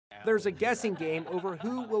There's a guessing game over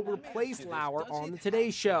who will replace Lauer on the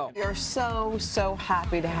Today Show. We're so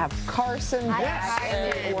happy to have Carson back.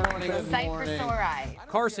 Sight for sore eyes.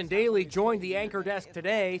 Carson Daly joined the anchor desk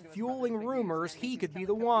today, fueling rumors he could be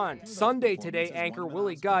the one. Sunday Today anchor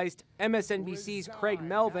Willie Geist, MSNBC's Craig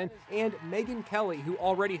Melvin, and Megyn Kelly, who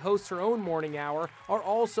already hosts her own morning hour, are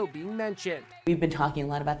also being mentioned. We've been talking a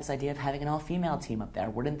lot about this idea of having an all-female team up there.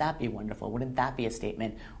 Wouldn't that be wonderful? Wouldn't that be a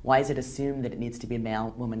statement? Why is it assumed that it needs to be a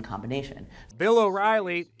male-woman combination? Bill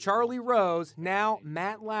O'Reilly, Charlie Rose, now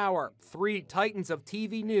Matt Lauer, three titans of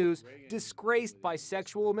TV news disgraced by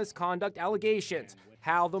sexual misconduct allegations.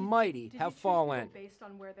 How the mighty have fallen. Based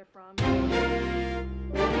on where they're from.